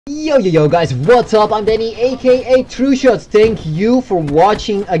Yo guys, what's up? I'm Danny aka TrueShotZ. Thank you for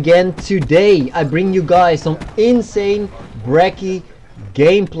watching again today. I bring you guys some insane Brecci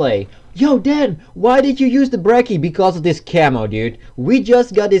gameplay. Yo Dan, why did you use the Brecci? Because of this camo, dude. We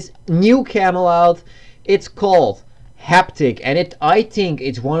just got this new camo out. It's called HAPTIC and I think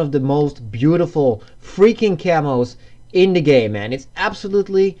it's one of the most beautiful freaking camos in the game, man. It's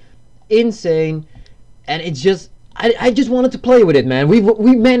absolutely insane and it's just I just wanted to play with it, man. We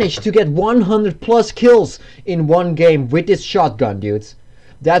managed to get 100 plus kills in one game with this shotgun, dudes.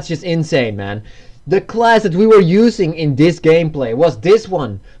 That's just insane, man. The class that we were using in this gameplay was this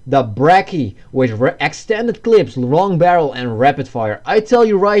one, the Brecci, with extended clips, long barrel and rapid fire. I tell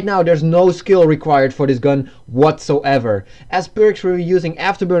you right now, there's no skill required for this gun whatsoever. As perks, we were using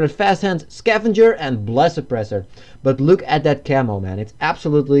afterburner, fast hands, scavenger and blast suppressor. But look at that camo, man. It's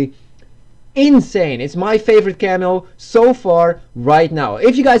absolutely insane. It's my favorite camo so far right now.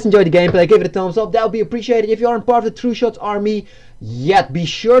 If you guys enjoyed the gameplay, give it a thumbs up. That would be appreciated. If you aren't part of the TrueShotZ army yet, be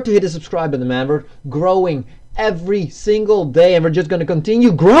sure to hit the subscribe button, man. We're growing every single day and we're just gonna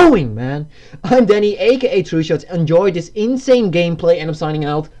continue growing, man. I'm Danny aka TrueShotZ. Enjoy this insane gameplay and I'm signing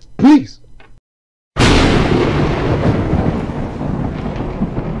out. Peace.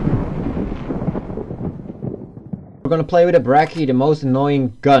 We're gonna play with a Brecci, the most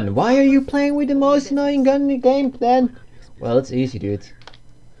annoying gun. Why are you playing with the most annoying gun in the game then? Well, it's easy, dude.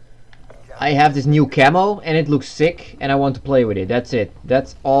 I have this new camo and it looks sick and I want to play with it. That's it.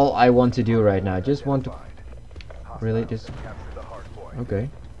 That's all I want to do right now. Just want to... Really? Just... Okay.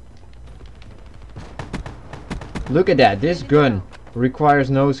 Look at that. This gun requires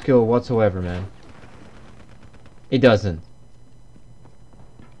no skill whatsoever, man. It doesn't.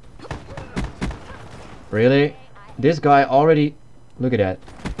 Really? This guy already... Look at that.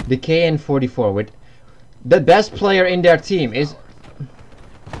 The KN44 with... The best player in their team is...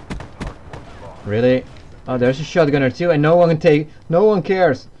 Really? Oh, there's a shotgunner too and no one can take... No one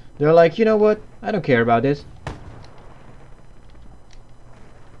cares. They're like, you know what? I don't care about this.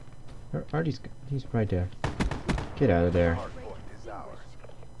 Where are these... He's right there. Get out of there.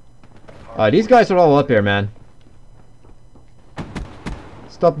 These guys are all up here, man.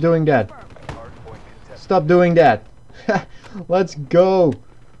 Stop doing that. Stop doing that. Let's go.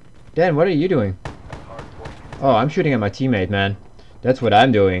 Dan, what are you doing? Oh, I'm shooting at my teammate, man. That's what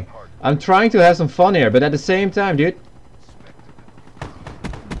I'm doing. I'm trying to have some fun here, but at the same time, dude.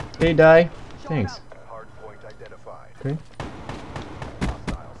 Did he die? Thanks. Okay.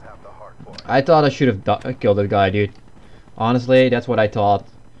 I thought I should have killed that guy, dude. Honestly, that's what I thought.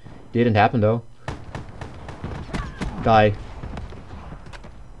 Didn't happen, though. Die.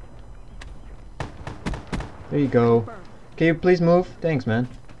 There you go. Can you please move? Thanks, man.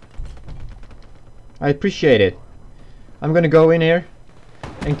 I appreciate it. I'm gonna go in here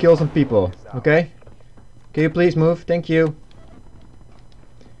and kill some people, okay? Can you please move? Thank you.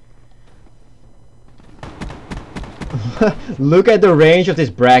 Look at the range of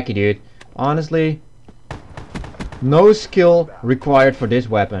this Brecci, dude. Honestly, no skill required for this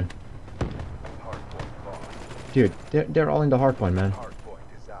weapon. Dude, they're all in the hardpoint, man.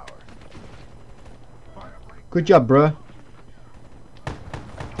 Good job, bruh.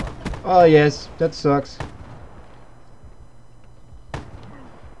 Oh yes, that sucks.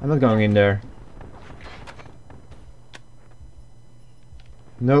 I'm not going in there.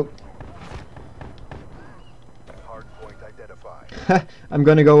 Nope. Hardpoint identified. I'm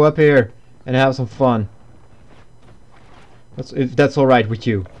gonna go up here and have some fun. If that's alright with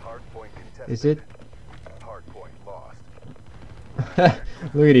you. Is it?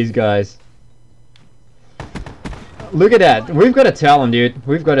 Look at these guys. Look at that. We've got a talent, dude.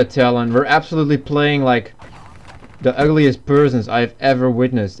 We've got a talent. We're absolutely playing like the ugliest persons I've ever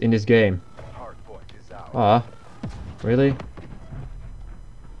witnessed in this game. Ah, really?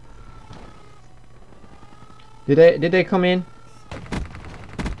 Did they come in?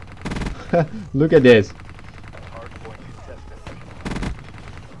 Look at this.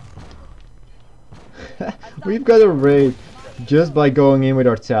 We've got a raid just by going in with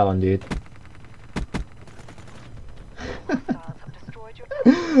our talent, dude.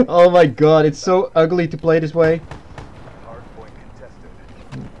 Oh my god, it's so ugly to play this way.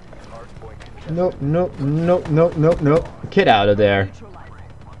 No, no, no, no, no, no. Get out of there.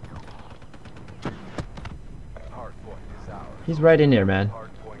 He's right in there, man.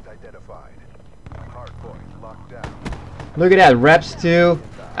 Look at that, reps 2.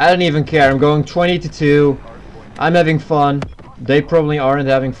 I don't even care. I'm going 20-2. I'm having fun. They probably aren't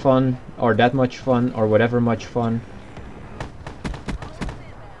having fun, or that much fun, or whatever much fun.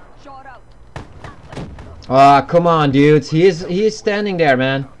 Ah, come on, dudes. He is standing there,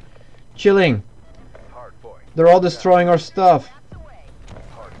 man. Chilling. They're all destroying our stuff.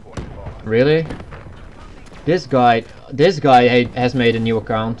 Really? This guy has made a new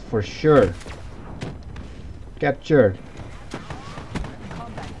account for sure. Capture.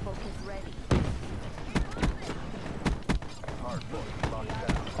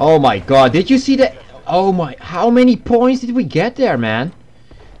 Oh my god, did you see that? Oh my, how many points did we get there, man?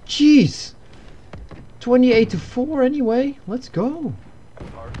 Jeez. 28-4 anyway. Let's go.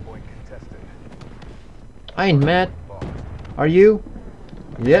 I ain't mad. Are you?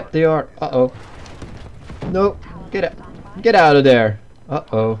 Yep, they are. Uh-oh. No, get out of there.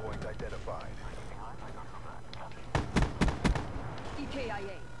 Uh-oh.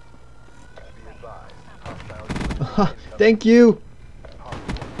 Thank you.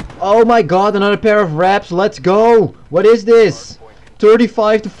 Oh my god, another pair of reps. Let's go. What is this?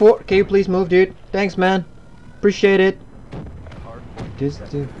 35-4. Can you please move, dude? Thanks, man. Appreciate it. Just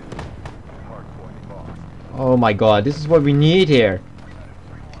to... Oh my god, this is what we need here.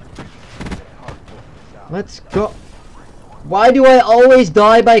 Let's go. Why do I always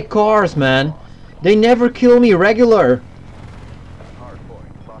die by cars, man? They never kill me regular.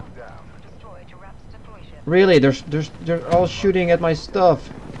 Really, they're all shooting at my stuff.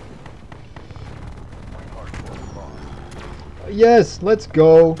 Yes, let's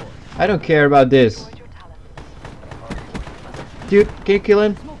go. I don't care about this. Dude, can you kill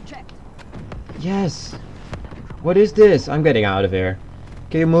him? Yes. What is this? I'm getting out of here.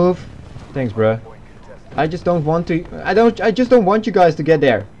 Can you move? Thanks, bruh. I just don't want to. I just don't want you guys to get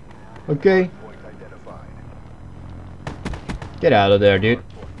there. Okay? Get out of there, dude.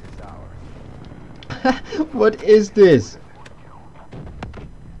 What is this?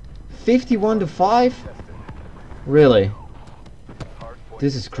 51-5? Really?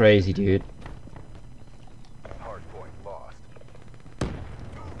 This is crazy, dude.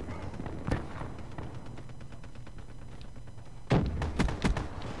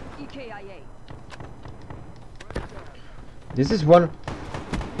 This is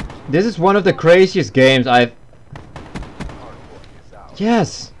one of the craziest games I've...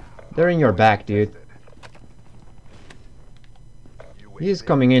 Yes! They're in your back, dude. He's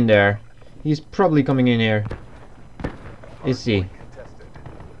coming in there. He's probably coming in here. Is he?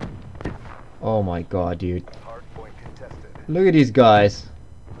 Oh my god, dude. Look at these guys.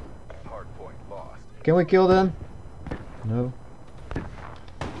 Can we kill them? No.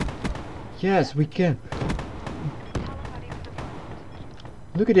 Yes, we can.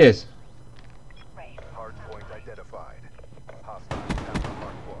 Look at this.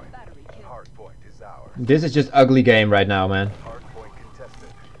 This is just ugly game right now, man.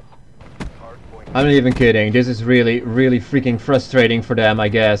 I'm not even kidding. This is really, really freaking frustrating for them, I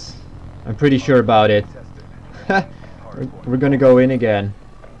guess. I'm pretty sure about it. We're gonna go in again.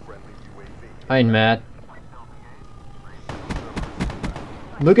 I ain't mad.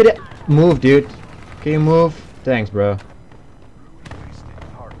 Look at it. Move, dude. Can you move? Thanks, bro.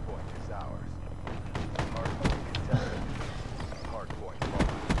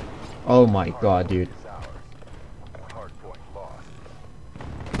 Oh my god, dude.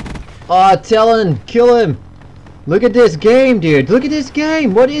 Ah, tell him! Kill him! Look at this game, dude! Look at this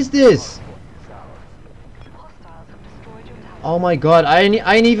game! What is this? Oh my god, I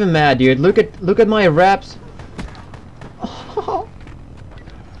ain't even mad, dude. Look at my reps.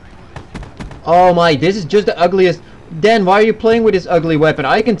 Oh my, this is just the ugliest. Dan, why are you playing with this ugly weapon?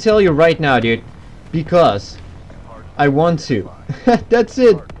 I can tell you right now, dude. Because I want to. That's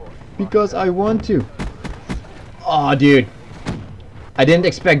it. Because I want to. Oh, dude. I didn't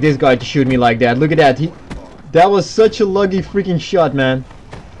expect this guy to shoot me like that. Look at that. That was such a lucky freaking shot, man.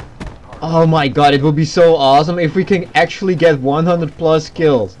 Oh my god, it would be so awesome if we can actually get 100 plus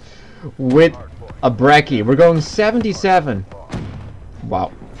kills with a Brecci. We're going 77.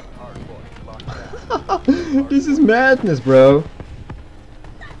 Wow. This is madness, bro.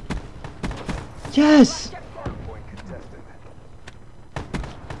 Yes!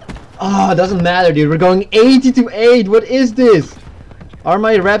 Oh, it doesn't matter, dude. We're going 80-8. What is this? Are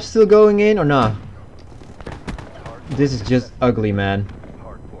my reps still going in or not? This is just ugly, man.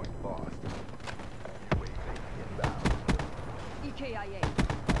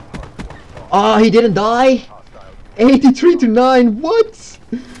 Oh, he didn't die? 83-9. What?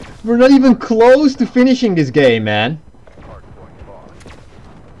 We're not even close to finishing this game, man.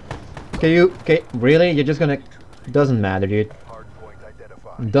 Okay, really? You're just gonna... Doesn't matter, dude.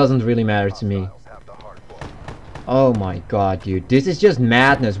 Doesn't really matter to me. Oh my god, dude. This is just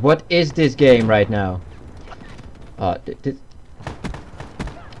madness. What is this game right now?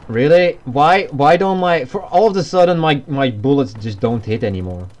 Really? Why don't my... For all of a sudden my bullets just don't hit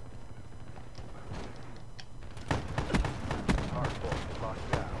anymore.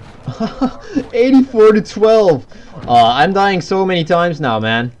 84 to 12. I'm dying so many times now,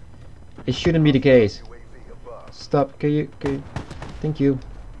 man. It shouldn't be the case. Stop. Can you? Thank you.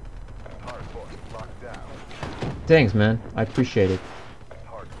 Thanks, man. I appreciate it.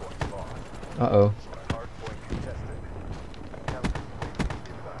 Uh-oh.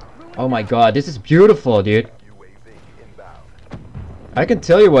 Oh my god, this is beautiful, dude. I can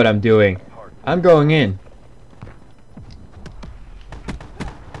tell you what I'm doing. I'm going in.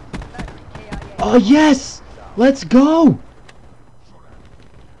 Oh yes! Let's go!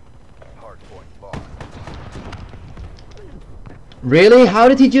 Really? How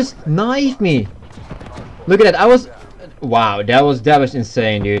did he just knife me? Look at that. I was... Wow, that was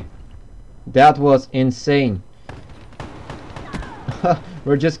insane, dude. That was insane.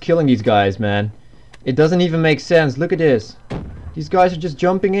 We're just killing these guys, man. It doesn't even make sense. Look at this. These guys are just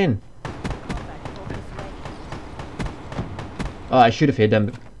jumping in. Oh, I should have hit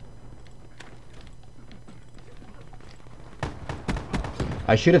them.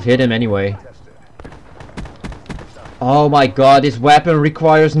 I should have hit him anyway. Oh my god, this weapon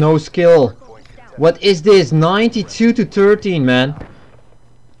requires no skill. What is this? 92 to 13, man.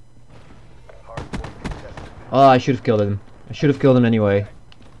 Oh, I should have killed him. I should have killed him anyway.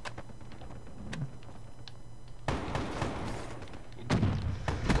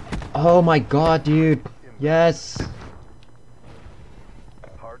 Oh my god, dude. Yes.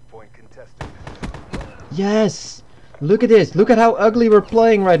 Yes. Look at this. Look at how ugly we're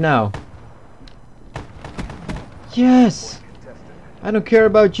playing right now. Yes. I don't care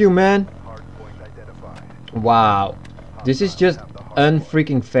about you, man. Wow. This is just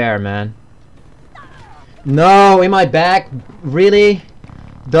unfreaking fair, man. No, in my back. Really?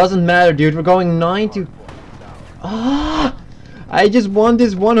 Doesn't matter, dude. We're going 9 to... Ah! I just want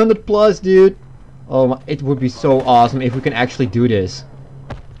this 100 plus, dude. Oh my, it would be so awesome if we can actually do this.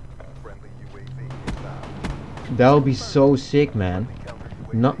 That would be so sick, man.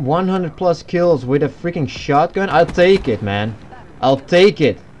 Not 100 plus kills with a freaking shotgun. I'll take it, man. I'll take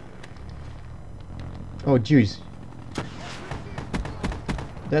it. Oh jeez.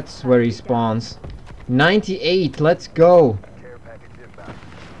 That's where he spawns. 98, let's go.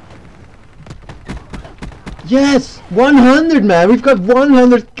 Yes! 100, man! We've got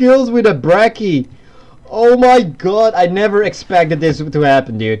 100 kills with a Brecci. Oh my god, I never expected this to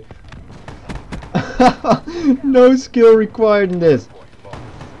happen, dude. No skill required in this.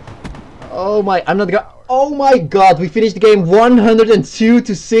 Oh my, I'm not gonna... Oh my god, we finished the game 102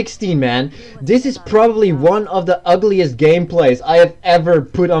 to 16, man. This is probably one of the ugliest gameplays I have ever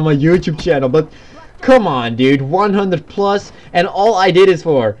put on my YouTube channel, but come on, dude, 100 plus, and all I did is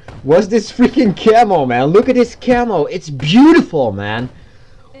was this freaking camo, man. Look at this camo, it's beautiful, man.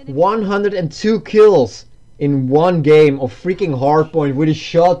 102 kills in one game of freaking hardpoint with a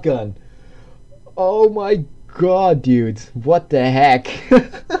shotgun. Oh my god, dude, what the heck.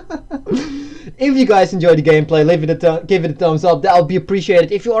 If you guys enjoyed the gameplay, give it a thumbs up, that would be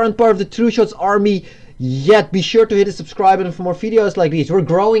appreciated. If you aren't part of the TrueShotZ army yet, be sure to hit the subscribe button for more videos like these. We're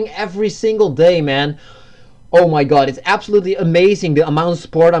growing every single day, man. Oh my god, it's absolutely amazing the amount of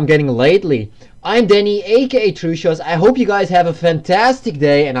support I'm getting lately. I'm Danny, aka TrueShotZ. I hope you guys have a fantastic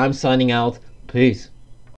day, and I'm signing out. Peace.